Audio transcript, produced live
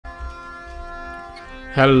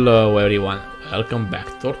Hello everyone, welcome back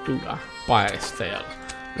to Tortuga Pirate's Tale.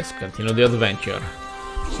 Let's continue the adventure.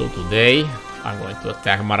 So today I'm going to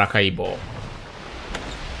attack Maracaibo.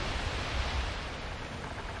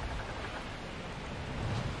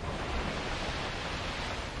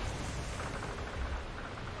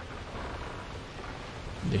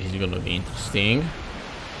 This is gonna be interesting.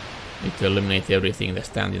 Need to eliminate everything that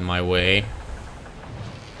stands in my way.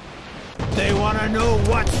 They wanna know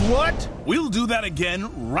what's what? We'll do that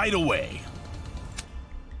again right away.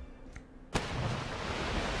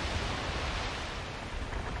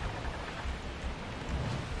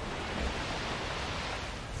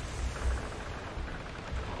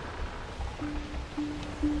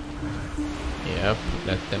 Yep,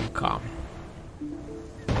 let them come.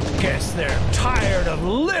 Guess they're tired of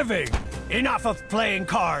living. Enough of playing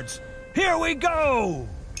cards. Here we go!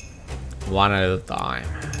 One at a time.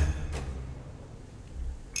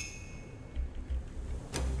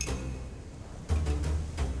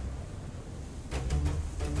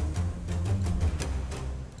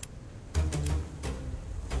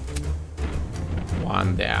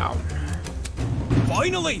 One down.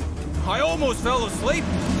 Finally! I almost fell asleep.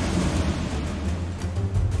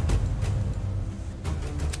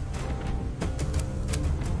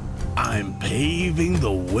 I'm paving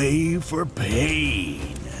the way for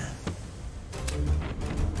pain.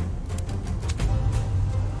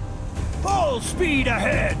 Full speed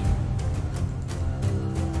ahead!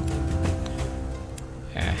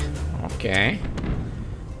 Okay.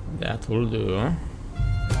 That will do.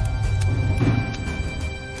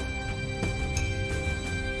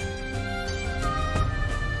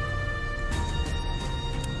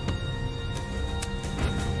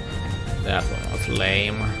 That one was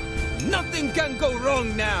lame. Nothing can go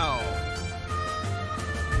wrong now.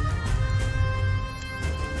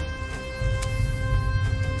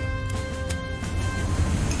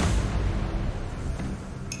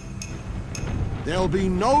 There'll be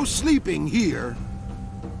no sleeping here.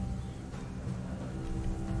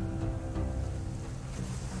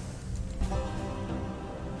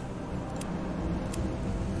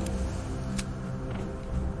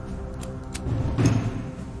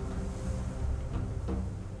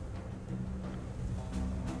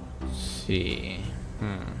 See.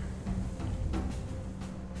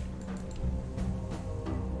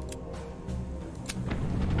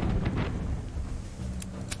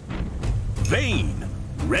 Vain,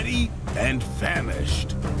 ready, and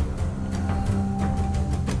famished.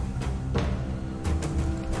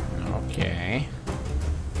 Okay.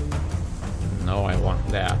 No, I want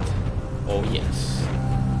that. Oh yes.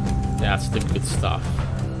 That's the good stuff.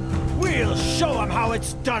 We'll show them how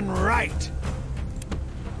it's done right!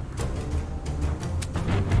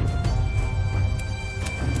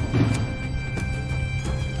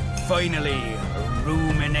 Finally,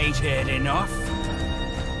 ruminated enough?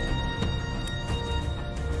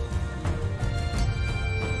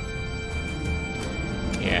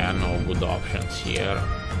 Yeah, no good options here.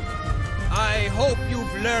 I hope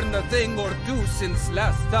you've learned a thing or two since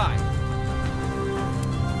last time.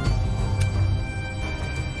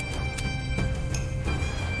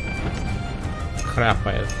 Crap,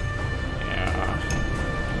 yeah.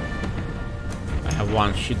 I have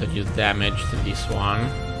one sheet that is damaged to this one.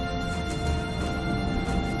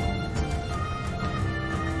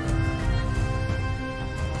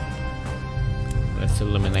 Let's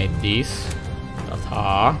eliminate this.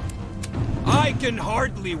 Ta-ta. I can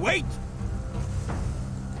hardly wait.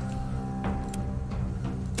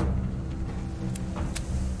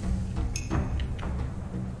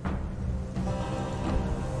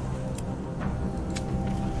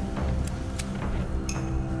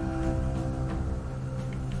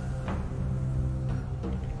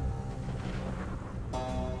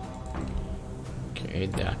 Okay,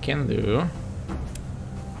 that can do.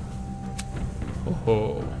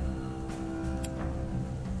 Oh,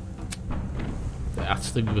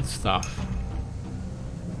 that's the good stuff.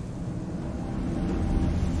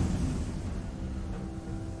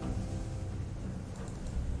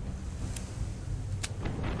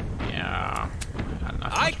 Yeah,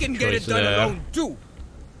 I can get it done there. alone too.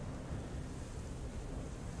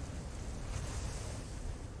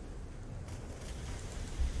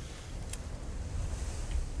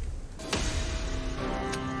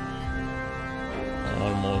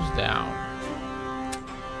 Almost down.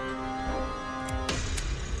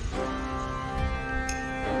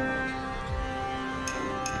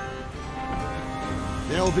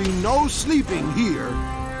 There'll be no sleeping here.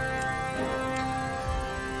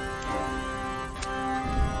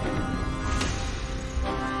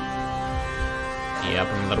 Yep,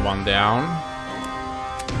 another one down.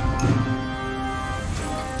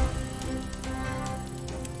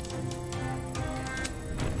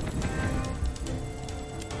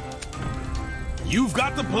 You've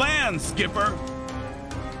got the plan, Skipper.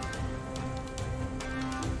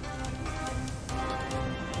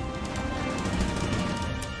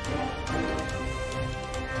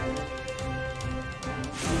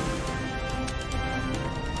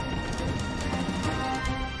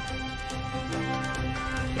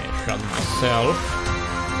 Shot myself.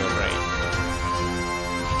 Great.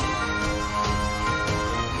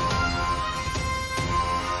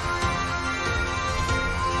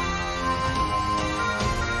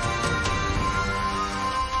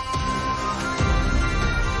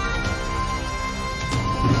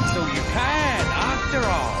 So you can, after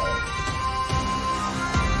all.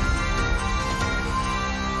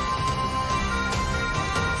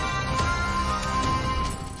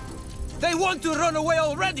 They want to run away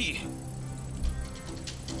already!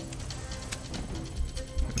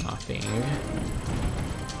 Nothing.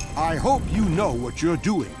 I hope you know what you're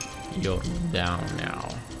doing. You're down now.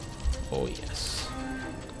 Oh yes.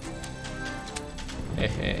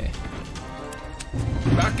 Hehe.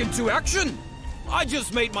 Back into action? I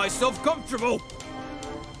just made myself comfortable.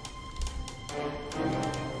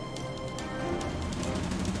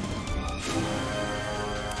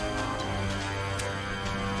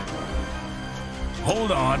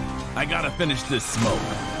 Hold on. I gotta finish this smoke.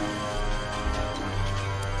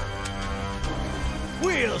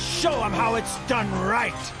 We'll show them how it's done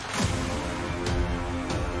right.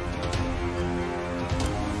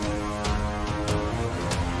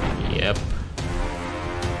 Yep.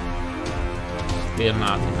 Still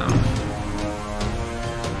not enough.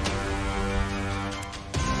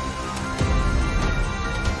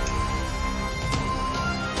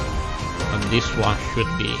 And this one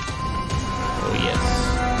should be. Oh yes.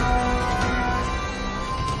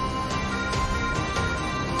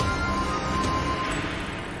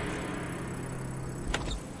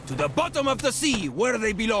 To the bottom of the sea, where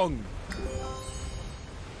they belong.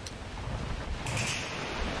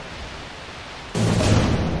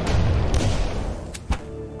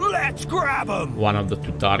 Let's grab them. One of the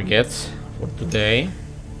two targets for today.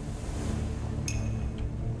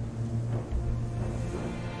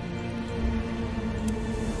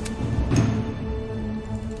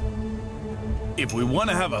 If we want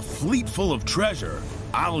to have a fleet full of treasure,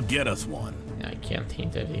 I'll get us one. I can't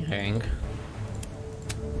hit anything.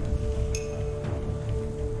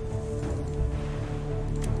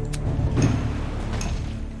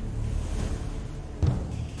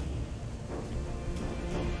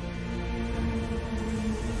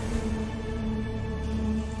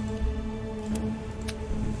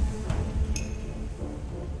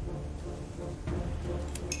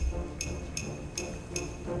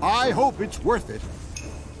 I hope it's worth it.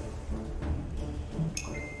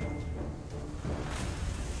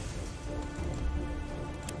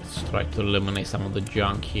 Let's try to eliminate some of the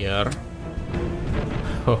junk here.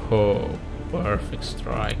 Ho ho, perfect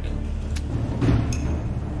strike.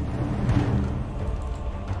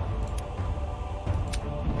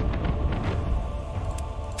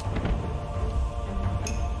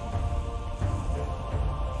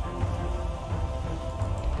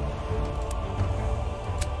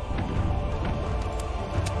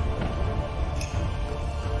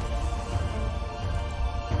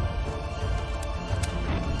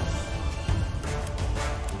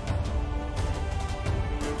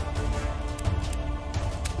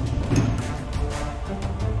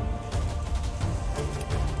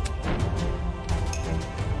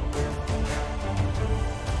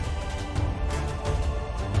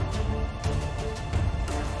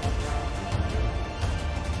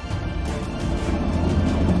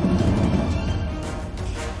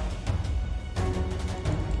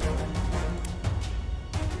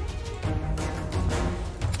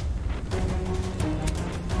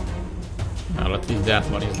 Well, at least that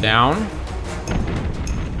one is down.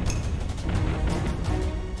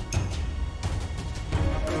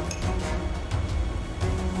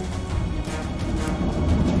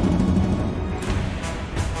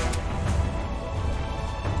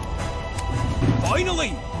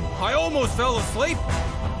 Finally! I almost fell asleep.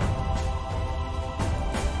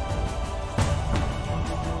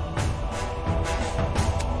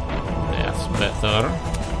 That's better.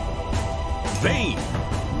 Vain,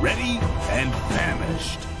 ready, and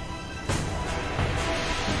famished.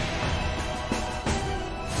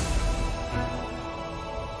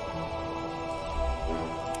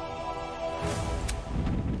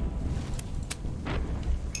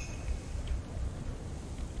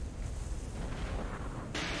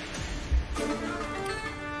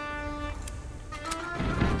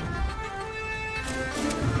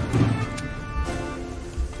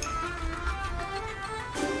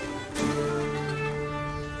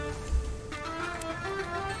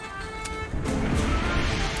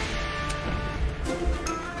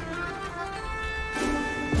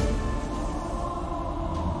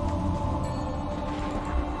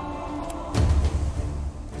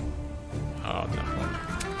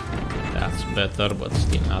 better, but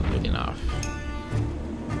still not good enough.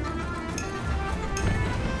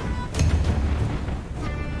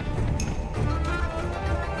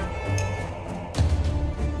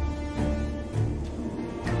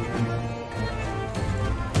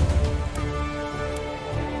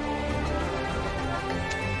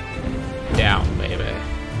 Down, baby.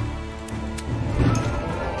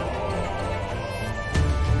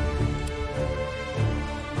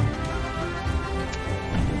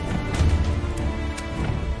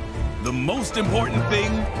 The most important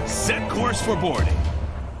thing, set course for boarding.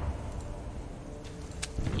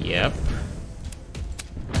 Yep.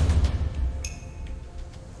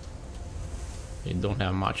 We don't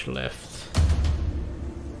have much left.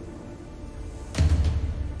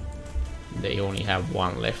 They only have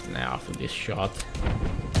one left now after this shot.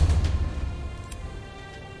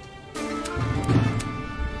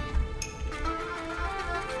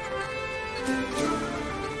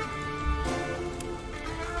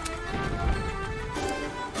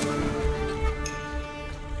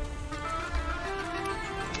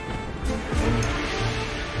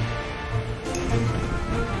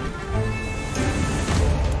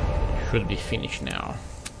 Should be finished now.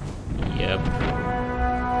 Yep.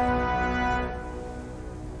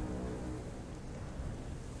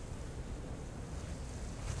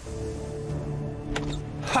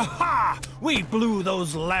 Ha ha! We blew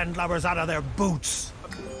those landlubbers out of their boots.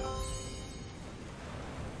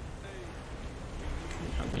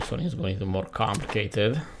 And this one is going to be more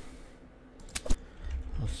complicated.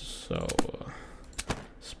 So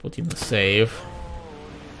let's put in the save.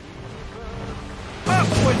 Up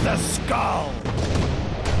with the skull!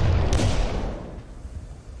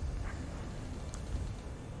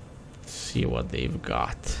 Let's see what they've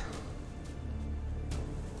got.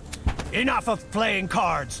 Enough of playing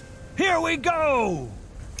cards! Here we go!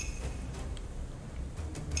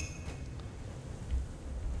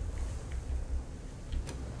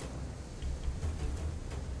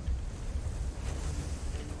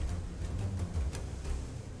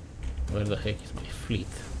 Where the heck is my fleet?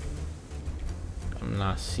 I'm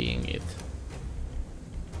not seeing it.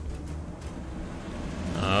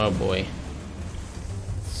 Oh boy.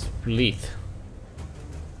 Split.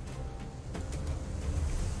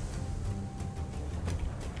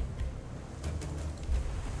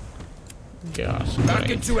 Just Back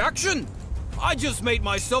great. into action! I just made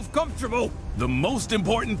myself comfortable. The most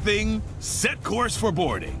important thing, set course for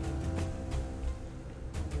boarding.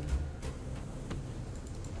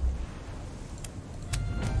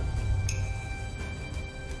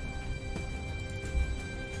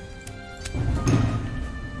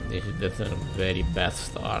 That's a very bad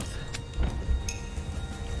start.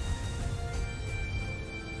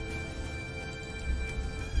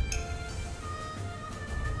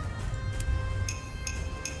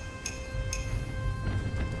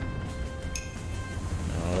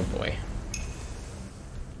 Oh boy.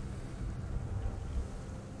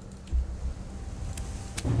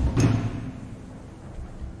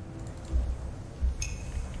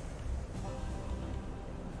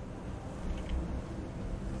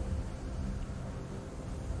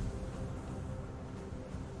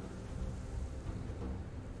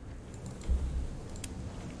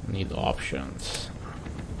 Need options.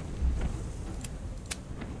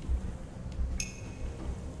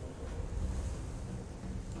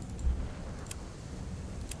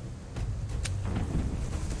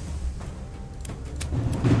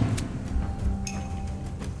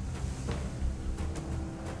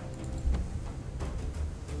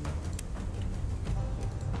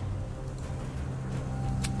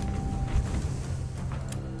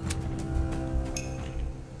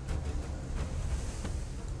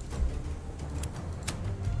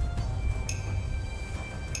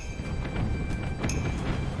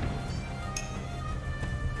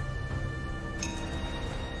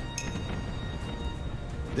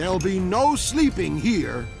 There'll be no sleeping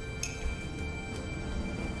here.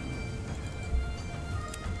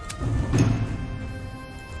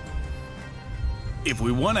 If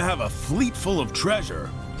we want to have a fleet full of treasure,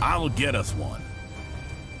 I'll get us one.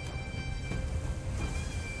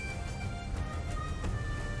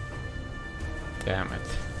 Damn it.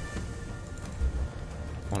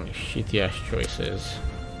 Only shitty ass choices.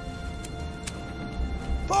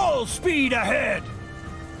 Full speed ahead!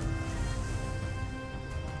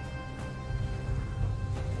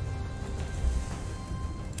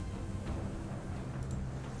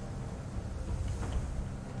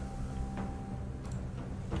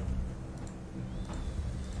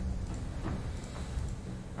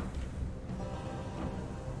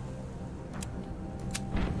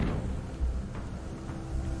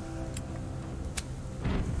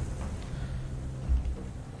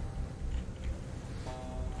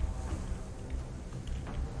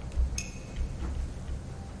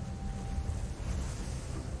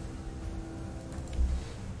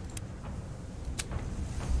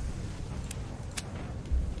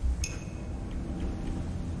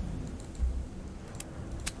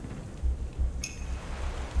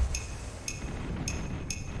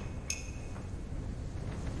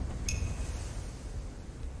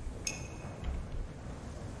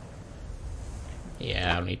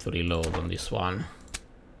 I need to reload on this one.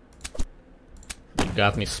 They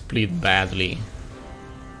got me split badly.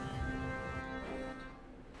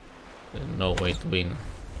 There's no way to win.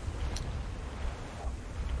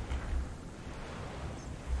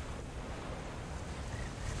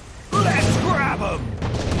 Let's grab them!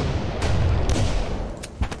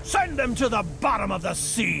 Send them to the bottom of the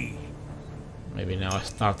sea! Maybe now I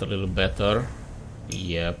start a little better.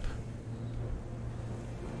 Yep.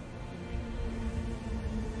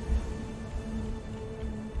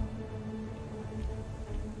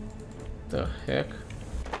 The heck?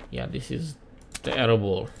 Yeah, this is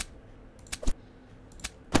terrible.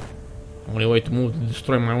 Only way to move to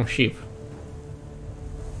destroy my own ship.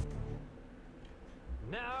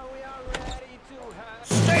 Now we are ready to have...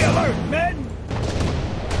 Stay alert, men!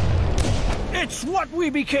 It's what we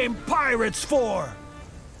became pirates for!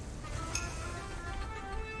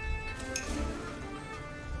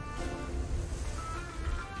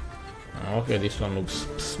 Okay, this one looks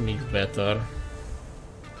sneak better.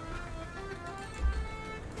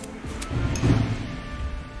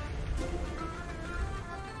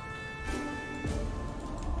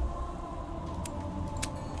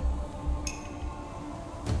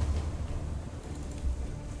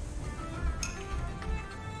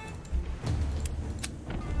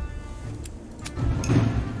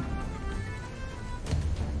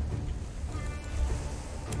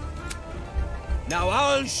 Now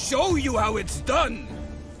I'll show you how it's done!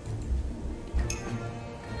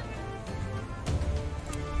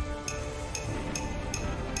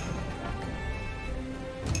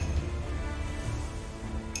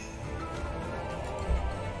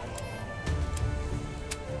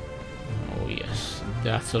 Oh yes,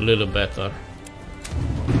 that's a little better.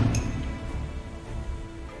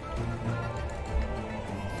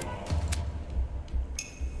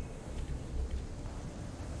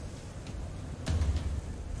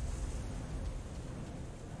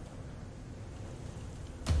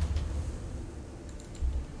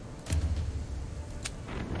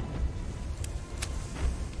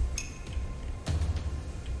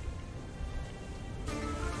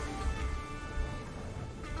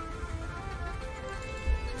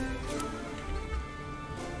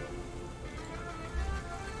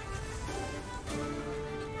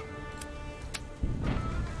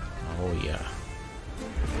 Oh yeah,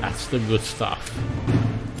 that's the good stuff.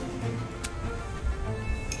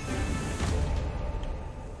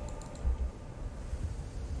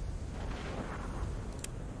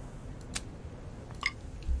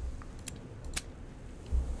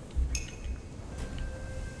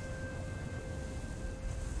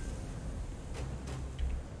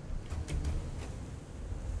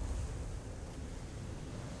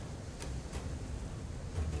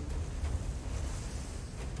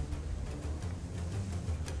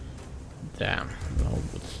 Damn, no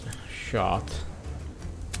good shot.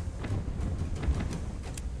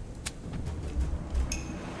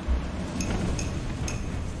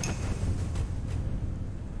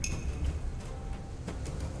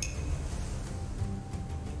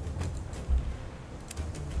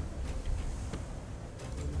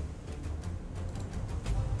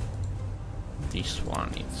 This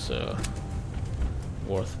one, it's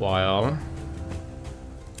worthwhile.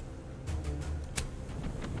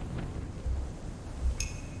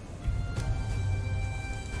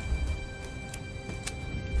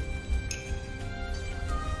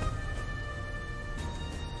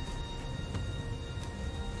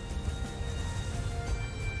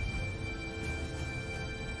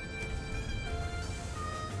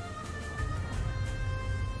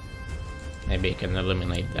 Maybe I can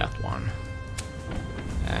eliminate that one.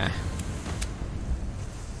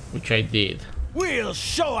 Which I did. We'll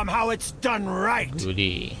show them how it's done right!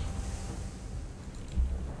 Goody.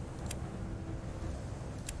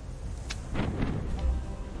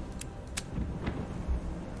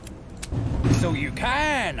 So you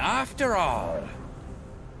can, after all.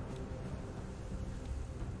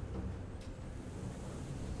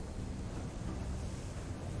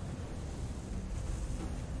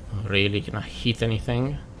 Really? Can I hit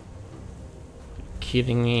anything?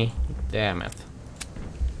 Kidding me? Damn it.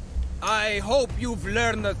 I hope you've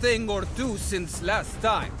learned a thing or two since last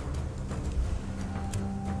time.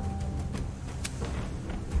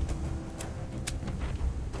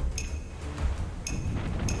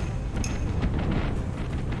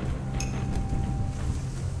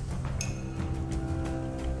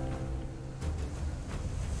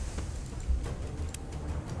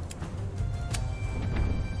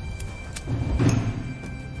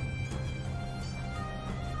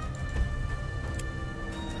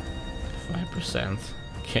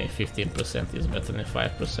 Okay, 15% is better than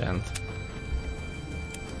 5%.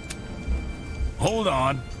 Hold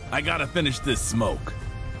on. I gotta finish this smoke.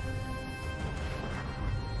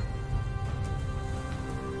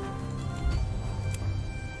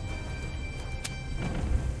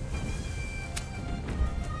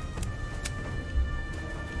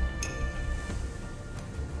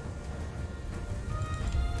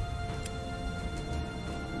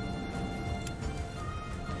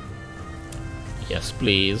 Yes,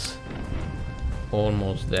 please.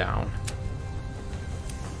 Almost down.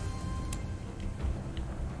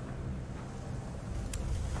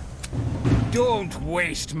 Don't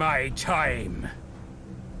waste my time.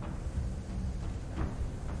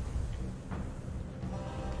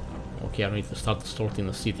 Okay, I need to start sorting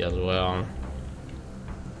the city as well.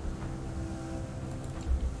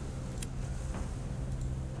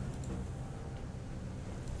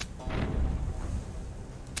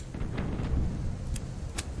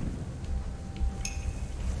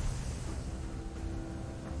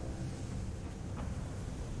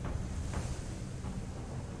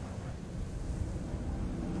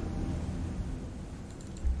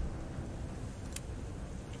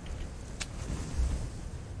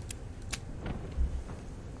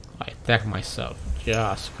 Attack myself,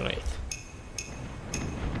 just great.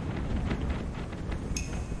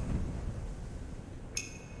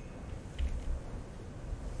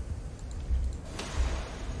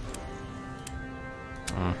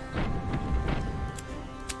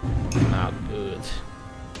 Not good.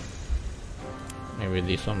 Maybe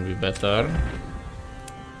this one will be better.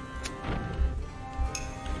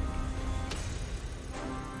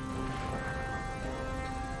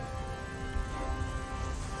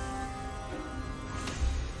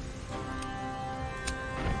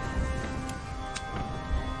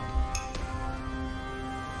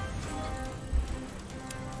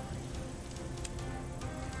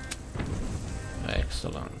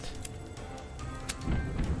 Excellent.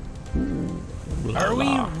 Are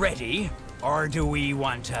we ready, or do we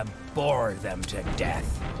want to bore them to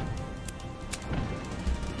death?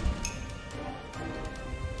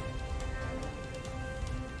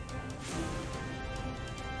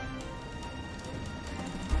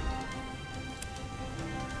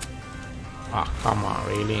 Ah, come on,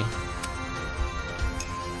 really?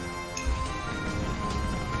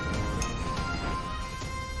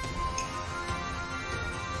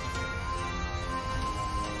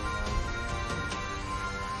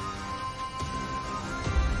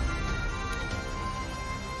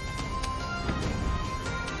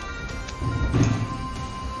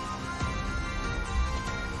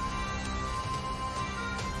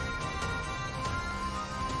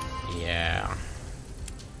 Yeah.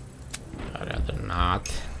 I'd rather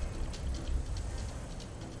not.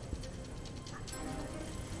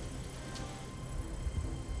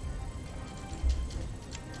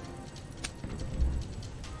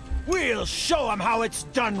 We'll show them how it's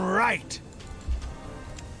done right.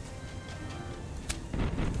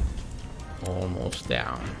 Almost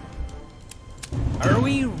down. Are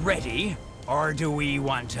we ready, or do we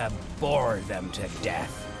want to bore them to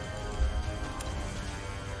death?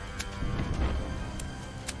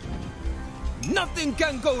 Nothing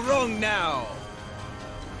can go wrong now!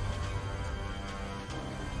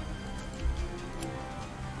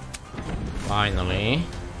 Finally.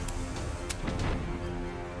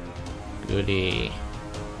 Goody.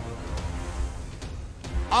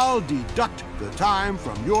 I'll deduct the time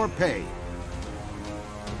from your pay.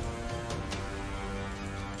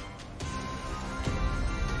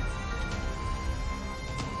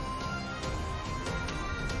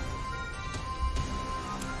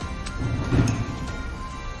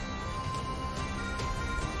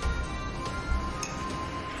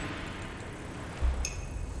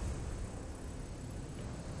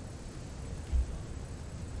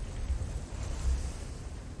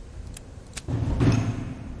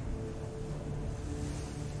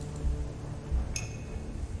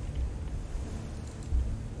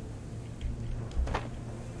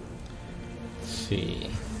 See.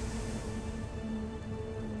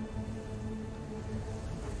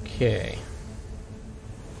 Okay.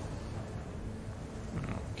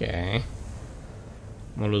 Okay.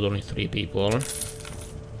 I'm gonna lose only 3 people.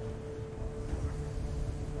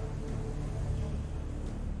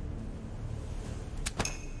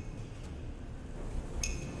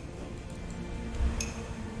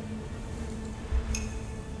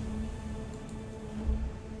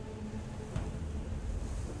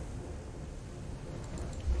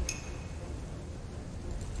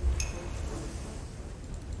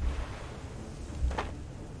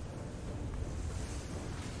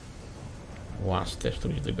 One step to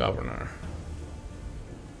reach the governor.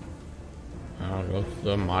 I'll go to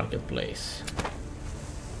the marketplace.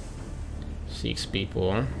 6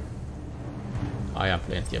 people. I have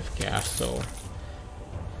plenty of cash, so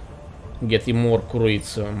getting more crew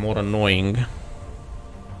is more annoying.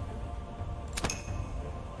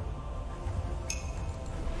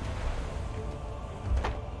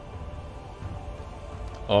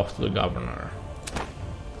 Off to the governor.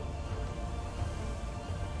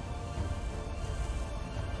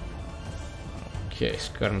 Okay,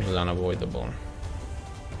 skirmish is unavoidable.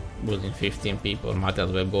 Losing 15 people, might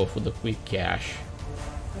as well go for the quick cash.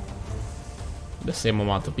 The same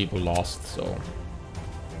amount of people lost, so.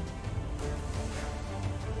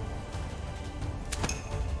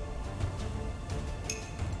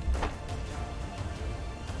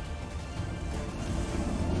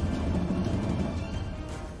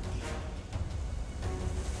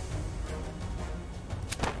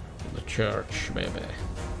 The church, baby.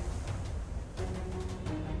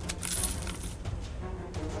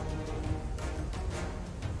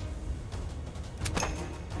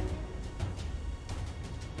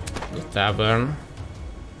 Tavern.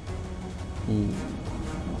 Ooh.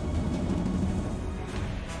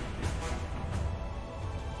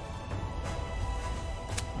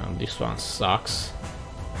 And this one sucks.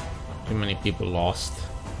 Too many people lost.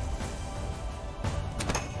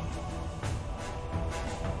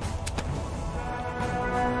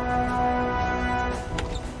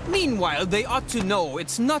 Meanwhile, they ought to know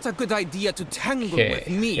it's not a good idea to tangle with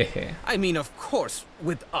me. I mean, of course,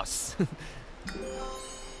 with us.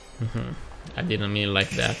 I didn't mean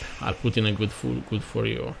like that. I'll put in a good for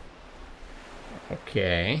you.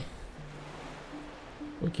 Okay.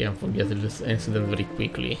 We can't forget this incident very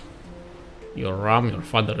quickly. Your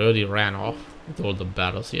father already ran off with all the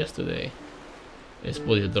battles yesterday.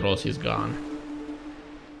 Esposito is gone.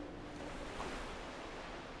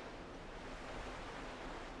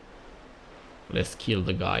 Let's kill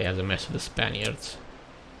the guy as a mess with the Spaniards.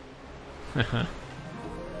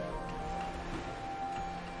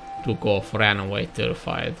 Took off, ran away,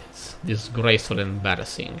 terrified. It's disgraceful and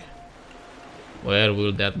embarrassing. Where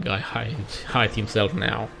will that guy hide himself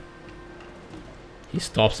now? He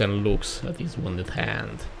stops and looks at his wounded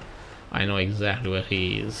hand. I know exactly where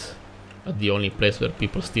he is. At the only place where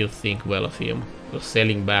people still think well of him. We're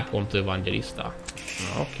sailing back home to Evangelista.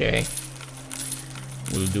 Okay.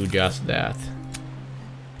 We'll do just that.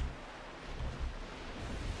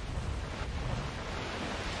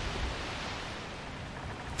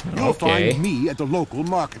 You'll find me at the local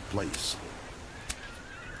marketplace.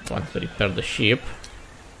 Want to repair the ship.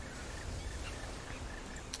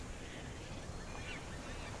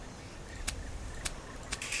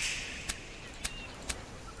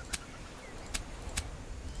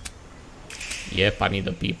 Yep, I need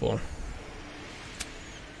the people.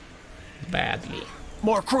 Badly.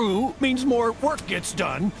 More crew means more work gets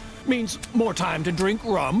done, means more time to drink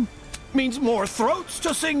rum, means more throats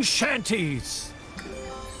to sing shanties.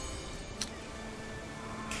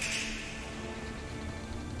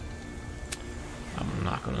 I'm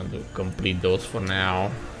not gonna complete those for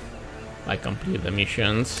now. I complete the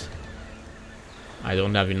missions. I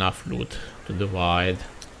don't have enough loot to divide.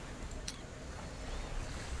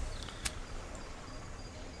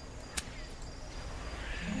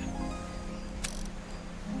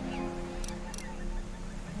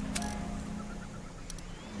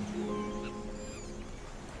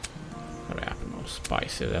 Crap, no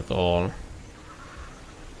spices at all.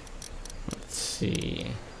 Let's see.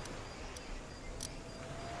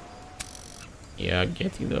 Yeah,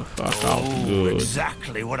 getting the fuck out. Good.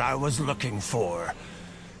 Exactly what I was looking for.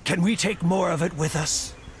 Can we take more of it with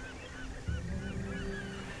us?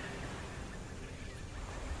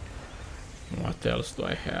 What else do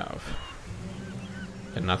I have?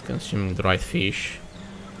 I'm not consuming dried fish.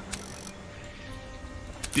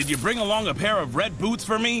 Did you bring along a pair of red boots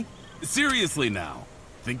for me? Seriously now.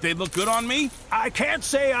 Think they'd look good on me? I can't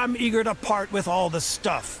say I'm eager to part with all the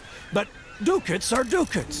stuff, but ducats are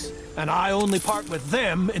ducats, and I only part with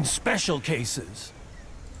them in special cases.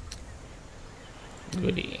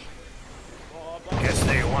 Goody. Guess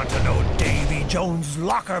they want to know Davy Jones'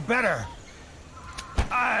 locker better.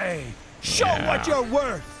 Aye, show what you're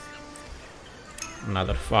worth.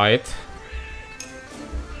 Another fight.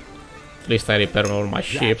 At least I repair all my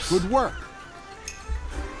ships. Good work.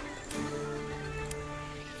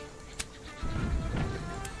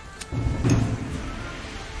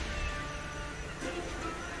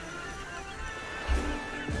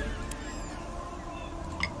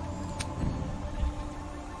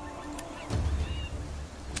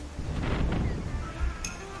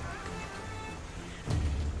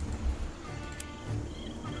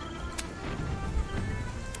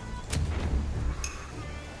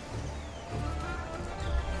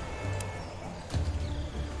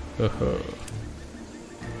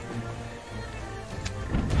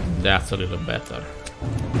 That's a little better.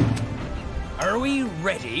 Are we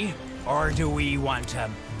ready, or do we want to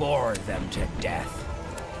bore them to death?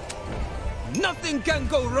 Nothing can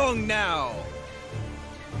go wrong now!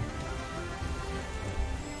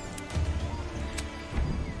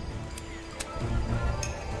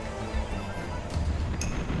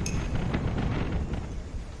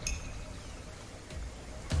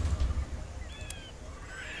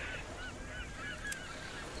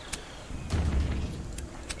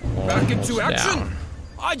 Back into action! Down.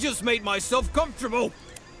 I just made myself comfortable!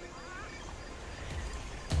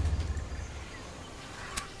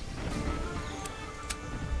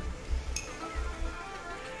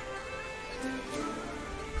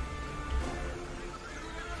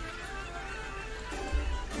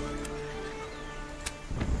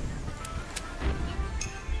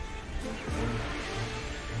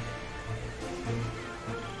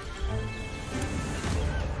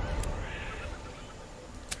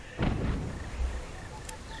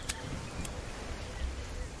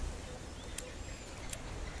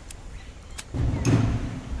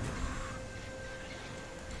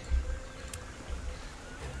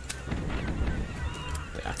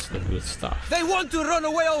 That's the good stuff. They want to run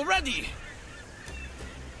away already!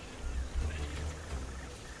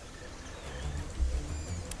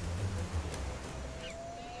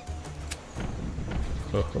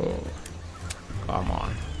 Oh, come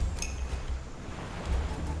on.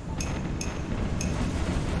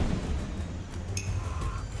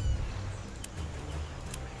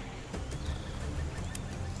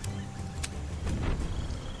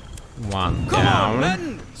 One Come down. on,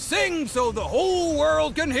 men! Sing so the whole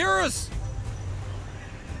world can hear us!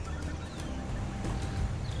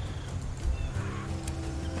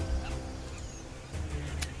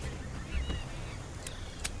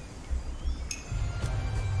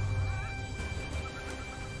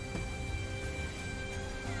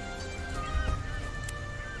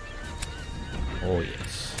 Oh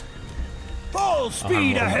yes. Full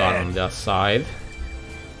speed Gun ahead! on that side.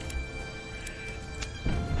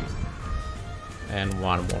 And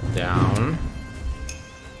one more down.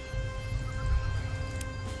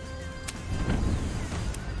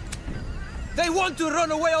 They want to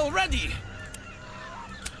run away already!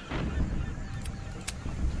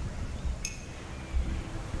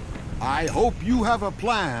 I hope you have a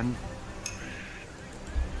plan.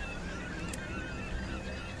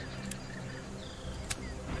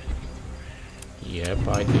 Yep,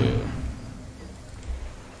 I do.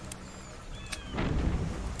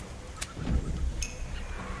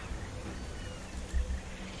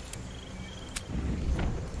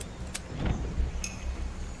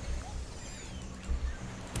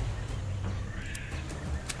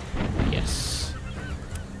 Yes.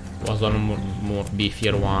 Was on more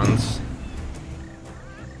beefier ones.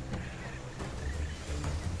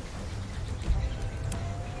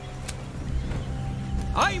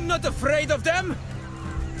 I'm not afraid of them!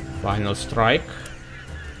 Final strike.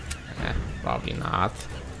 Probably not.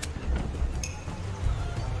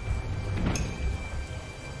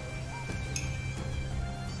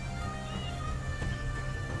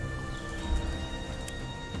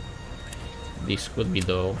 This could be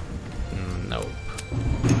though. Nope.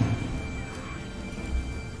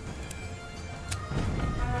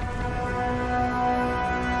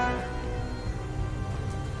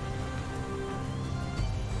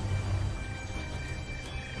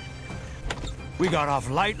 We got off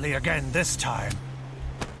lightly again this time.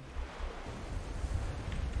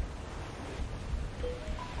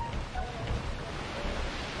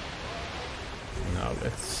 Now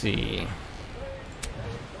let's see.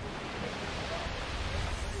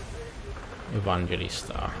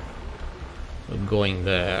 Evangelista. We're going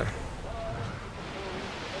there.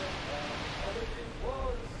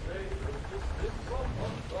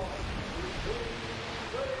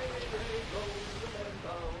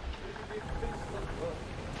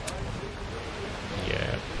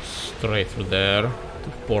 Yeah, straight through there to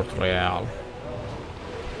Port Royal.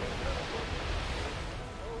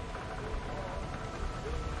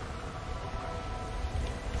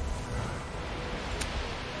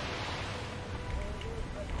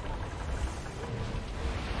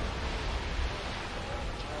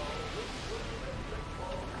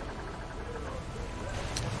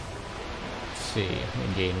 See,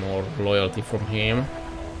 we gain more loyalty from him.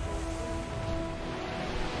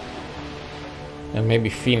 And maybe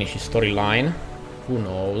finish his storyline. Who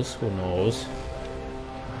knows? Who knows?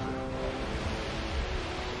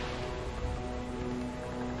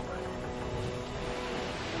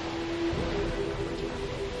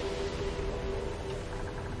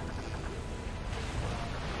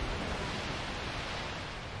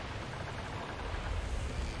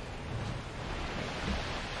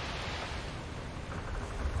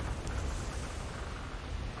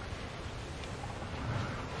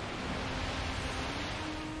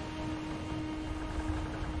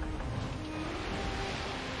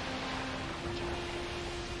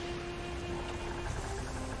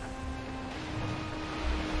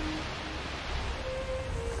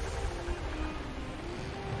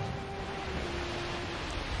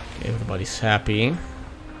 Everybody's happy.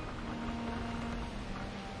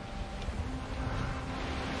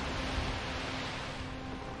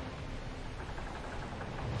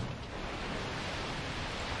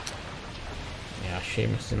 Yeah,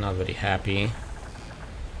 Seamus is not very happy.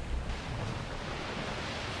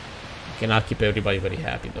 Cannot keep everybody very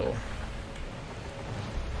happy though.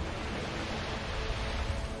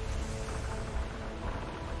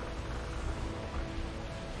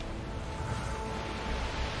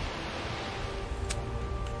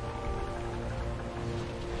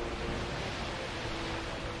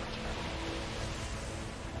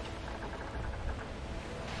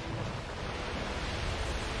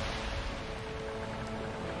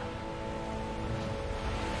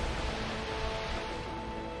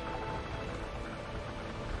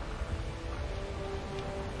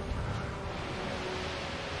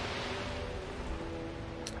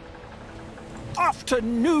 Off to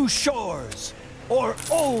new shores, or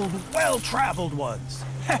old, well-traveled ones.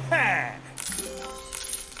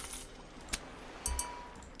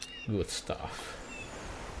 Good stuff.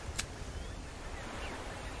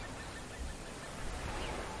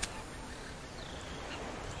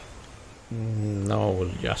 No, we'll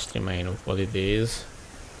just remain with what it is.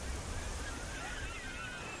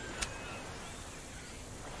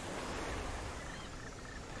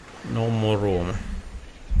 No more room.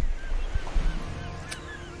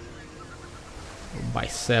 By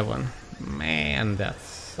 7. Man, that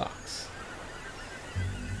sucks.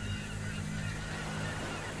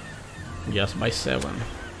 Just by 7.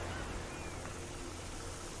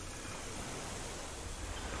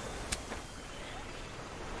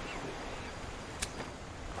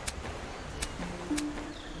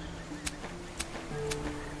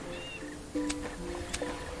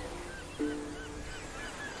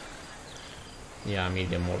 Yeah,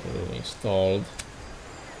 medium mortar installed.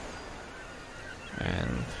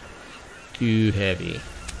 And too heavy.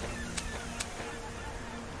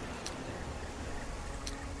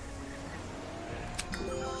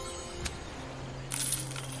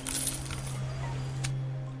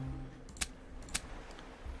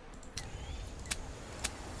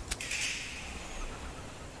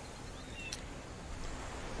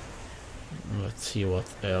 Let's see what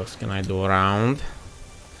else can I do around.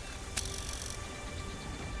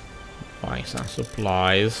 Buy some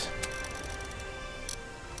supplies.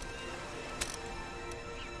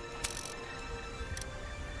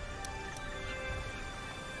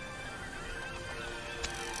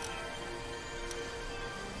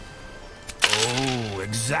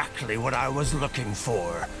 Exactly what I was looking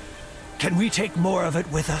for. Can we take more of it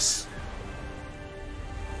with us?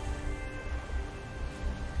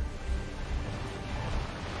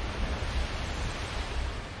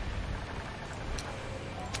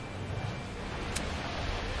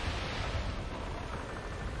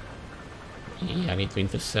 Yeah, I need to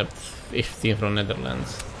intercept 15 from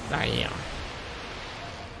Netherlands. Damn.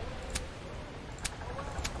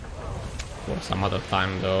 For some other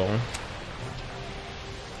time though.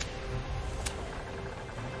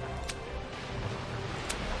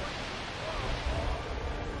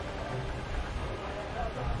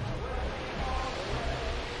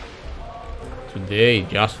 Today,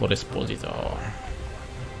 just for Esposito.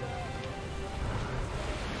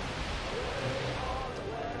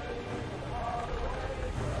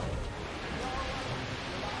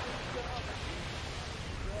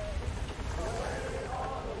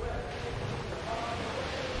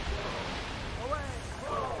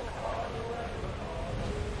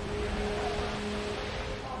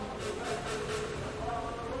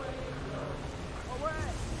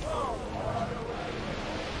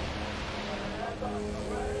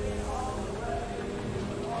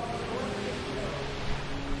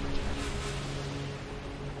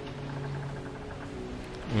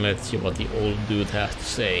 Let's see what the old dude has to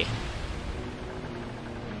say.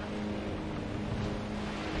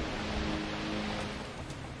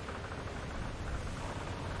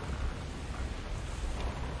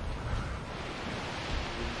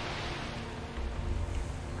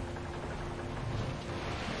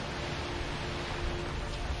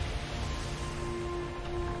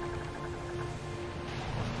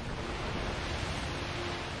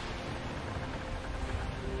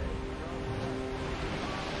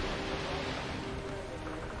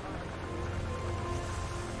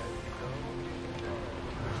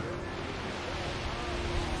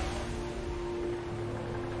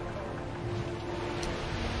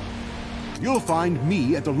 You'll find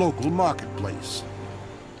me at the local marketplace.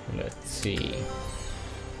 Let's see.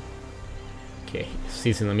 Okay, he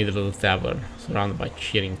sits in the middle of the tavern, surrounded by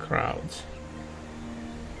cheering crowds.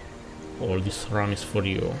 All this rum is for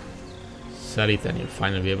you. Sell it and you'll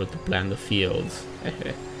finally be able to plant the fields.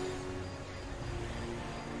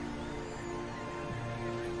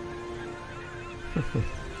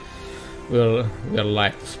 We'll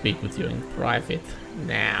like to speak with you in private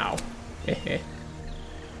now.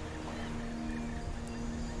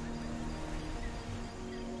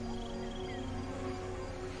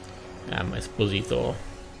 I'm Esposito,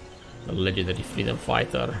 the legendary freedom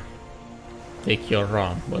fighter. Take your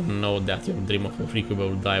rum, but know that your dream of a freaky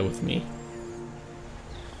will die with me.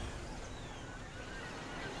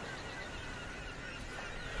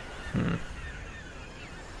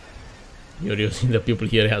 You're using the people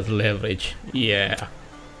here as leverage. Yeah.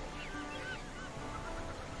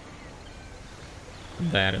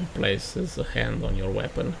 Darren places a hand on your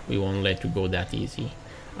weapon. We won't let you go that easy.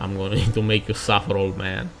 I'm going to make you suffer, old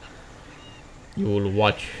man. You will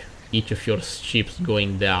watch each of your ships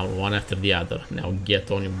going down one after the other. Now get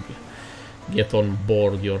on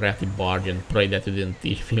board your ratty barge and pray that you didn't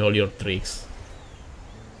teach me all your tricks.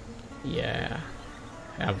 Yeah,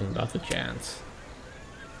 haven't got a chance.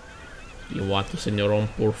 You want to send your own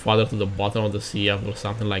poor father to the bottom of the sea after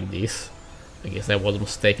something like this? I guess I was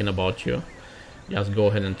mistaken about you. Just go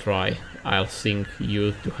ahead and try. I'll sink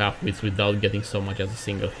you to half-wits without getting so much as a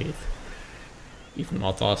single hit. If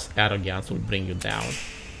not, us arrogance will bring you down.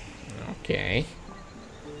 Okay.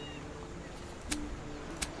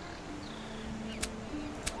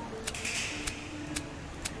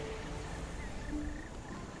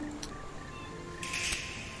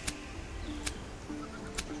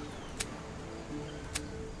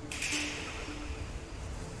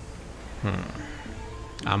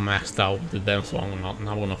 I'm maxed out with them, so I'm not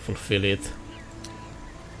gonna fulfill it.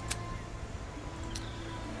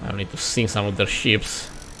 I need to sink some of their ships,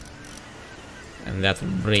 and that will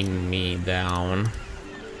bring me down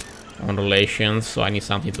on relations, so I need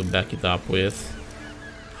something to back it up with.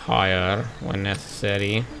 Higher when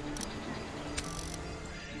necessary.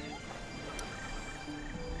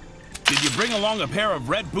 Did you bring along a pair of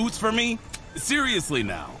red boots for me? Seriously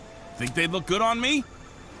now. Think they look good on me?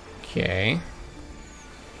 Okay.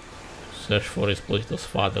 Search for Esposito's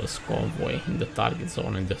father's convoy in the target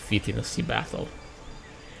zone and defeat in a sea battle.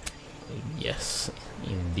 Yes,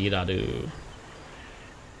 indeed I do.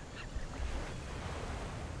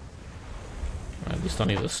 This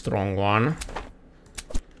one is a strong one.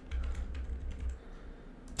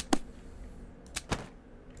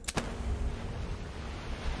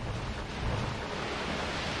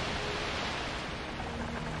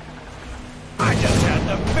 I just had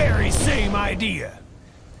the very same idea.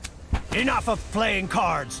 Enough of playing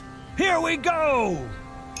cards. Here we go!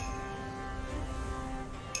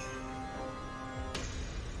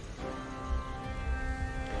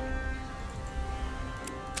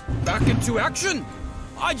 Back into action!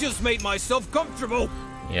 I just made myself comfortable.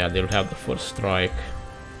 Yeah, they'll have the first strike,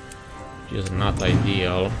 which is not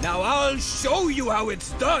ideal. Now I'll show you how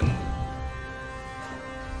it's done.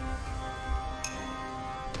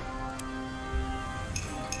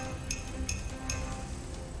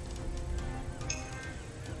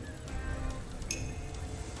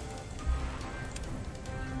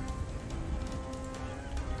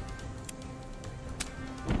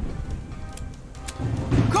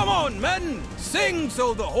 Come on, men! Sing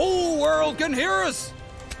so the whole world can hear us!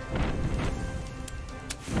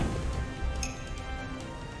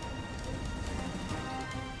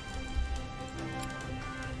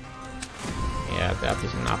 Yeah, that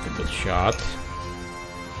is not a good shot.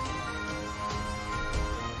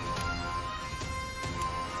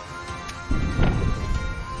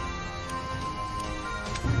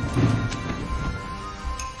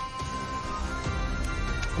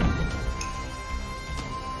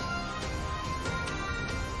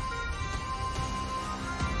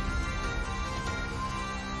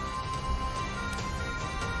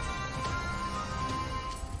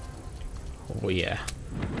 Oh yeah.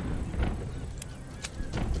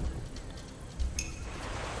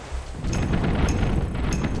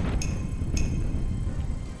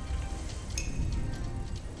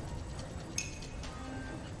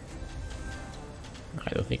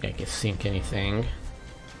 I don't think I can sink anything.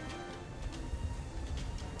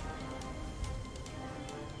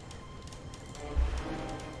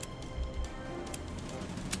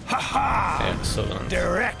 Ha-ha! Excellent.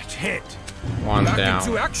 Direct hit. One Back down.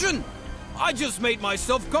 into action! I just made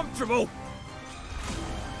myself comfortable.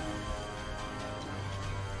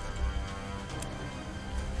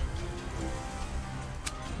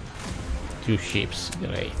 Two ships,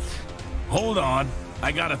 great. Hold on.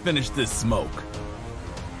 I gotta finish this smoke.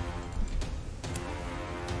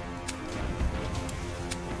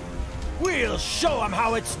 We'll show them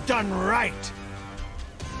how it's done right.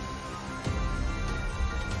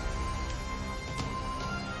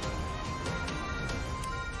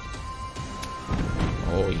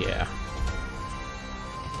 Oh yeah.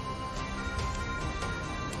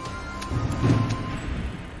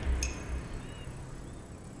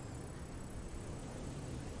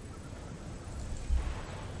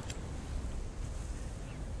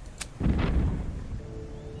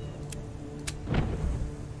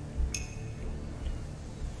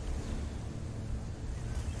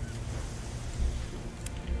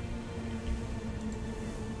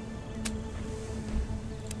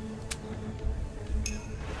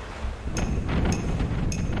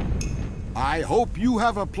 I hope you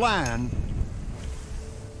have a plan.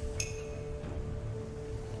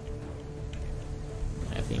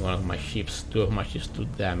 I think one of my ships too much is to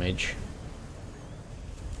damage.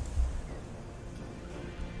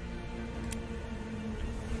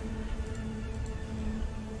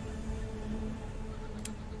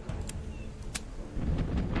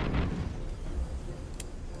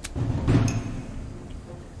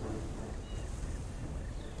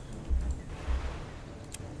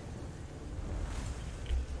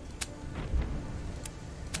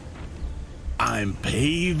 I'm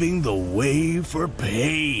paving the way for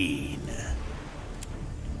pain.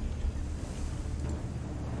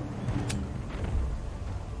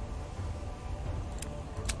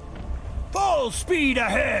 Full speed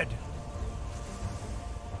ahead!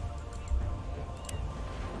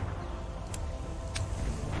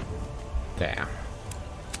 There.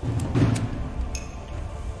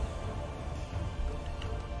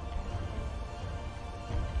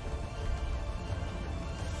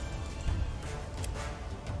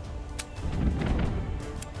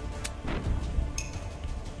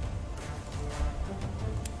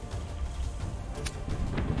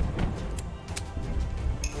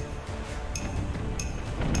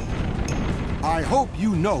 I hope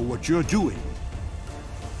you know what you're doing.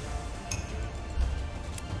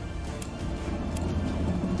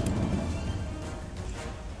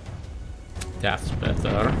 That's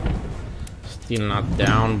better. Still not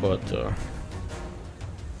down, but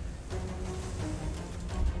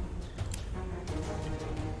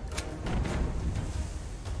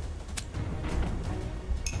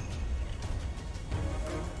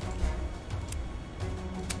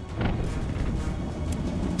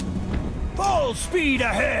Full speed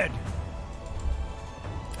ahead!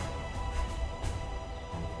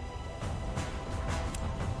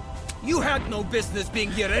 You had no business being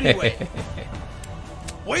here anyway.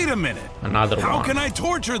 Wait a minute. another one. How can I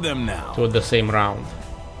torture them now? To the same round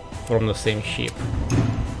from the same ship.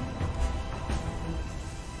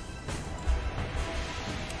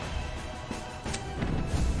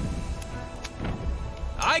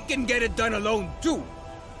 I can get it done alone too.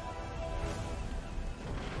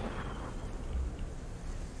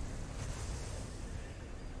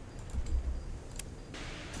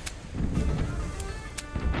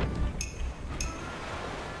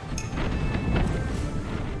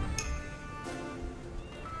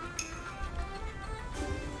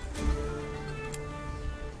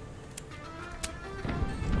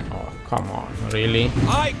 Oh, come on, really?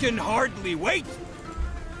 I can hardly wait.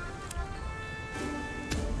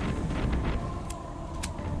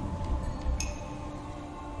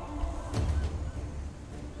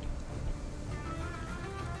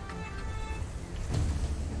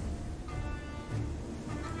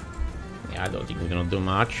 Yeah, I don't think we're gonna do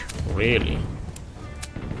much. Really?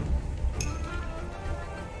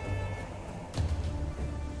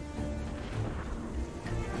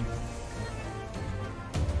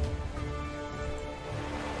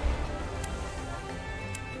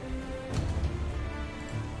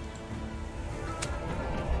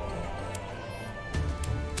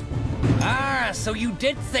 Ah, so you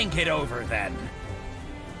did think it over then.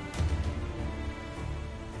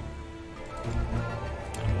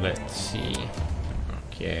 Let's see.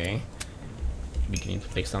 Okay. Beginning to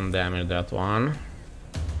take some damage, that one.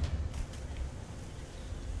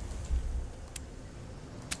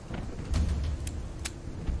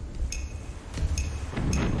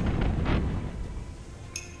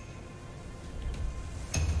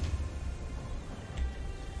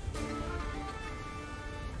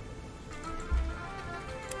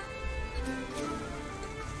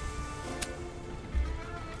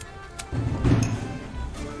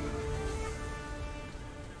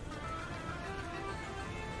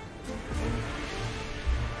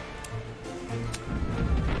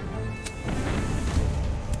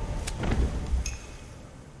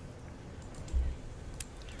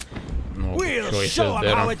 We'll choices show 'em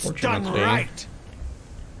there, how it's done unfortunately. right!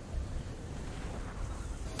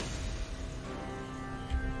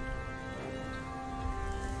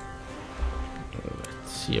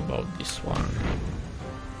 Let's see about this one.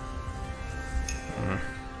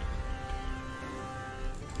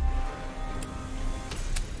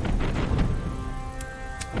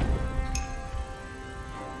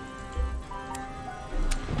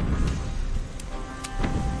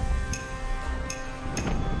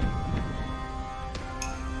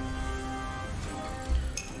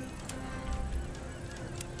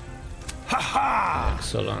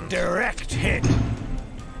 Excellent. Direct hit.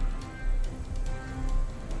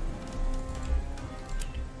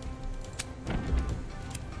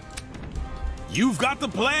 You've got the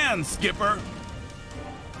plan, Skipper.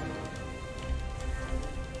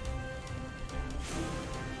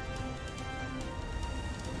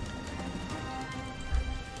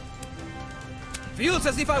 Feels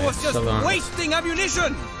as if I was just Excellent. wasting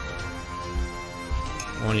ammunition.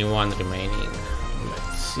 Only one remaining.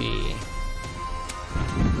 Let's see.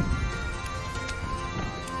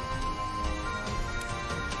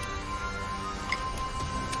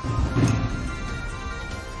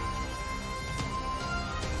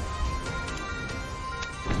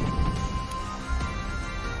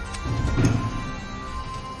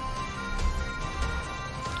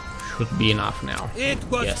 Should be enough now. It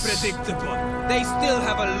was Yes. predictable. They still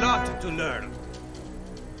have a lot to learn.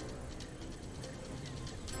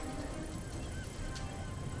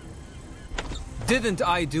 Didn't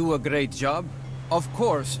I do a great job? Of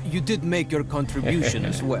course, you did make your contribution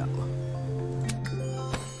as well.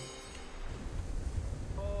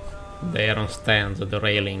 Theron stands at the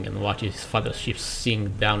railing and watches his father's ship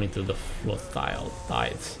sink down into the flood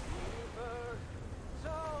tides.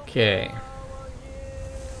 Okay.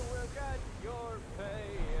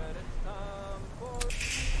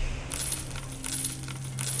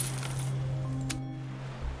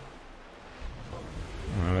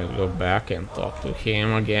 I will go back and talk to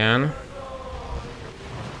him again.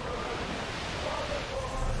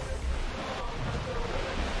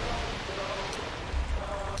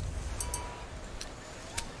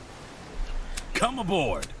 Come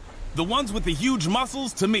aboard. The ones with the huge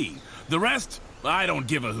muscles to me. The rest, I don't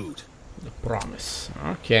give a hoot. The promise.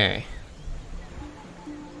 Okay.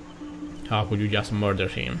 How could you just murder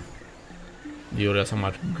him? Do you realize how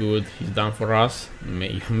much good he's done for us?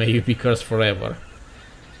 May you be cursed forever.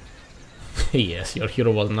 Yes, your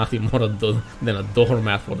hero was nothing more than a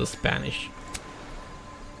doormat for the Spanish.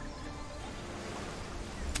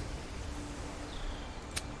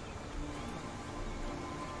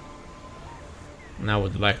 Now I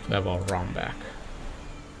would like to have our run back.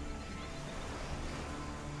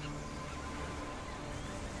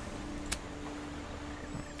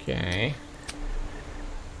 Okay.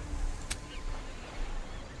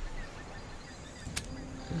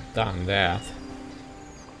 Done that.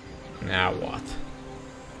 Now what?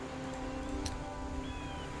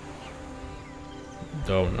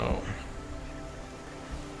 Don't know.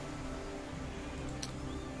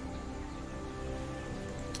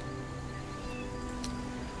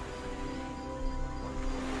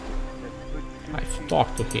 I've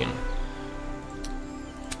talked to him.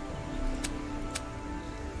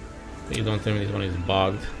 Please don't tell me this one is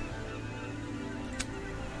bugged.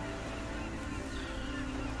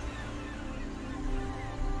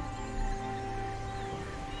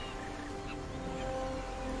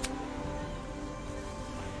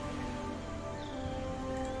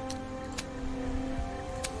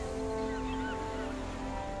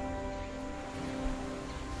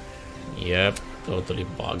 Yep, totally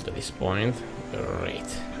bugged at this point. Great.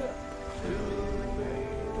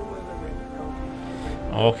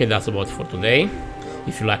 Okay, that's about it for today.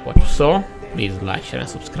 If you like what you saw, please like, share and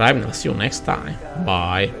subscribe, and I'll see you next time.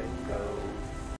 Bye.